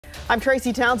I'm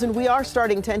Tracy Townsend. We are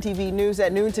starting 10 TV News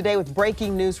at noon today with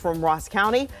breaking news from Ross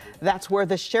County. That's where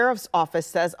the sheriff's office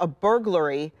says a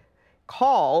burglary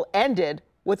call ended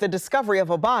with the discovery of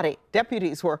a body.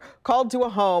 Deputies were called to a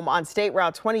home on State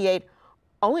Route 28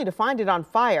 only to find it on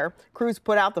fire. Crews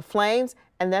put out the flames,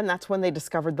 and then that's when they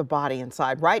discovered the body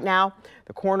inside. Right now,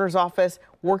 the coroner's office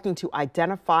working to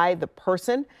identify the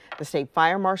person. The state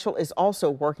fire marshal is also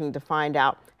working to find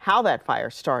out how that fire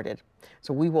started.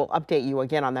 So we will update you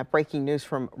again on that breaking news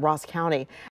from Ross County.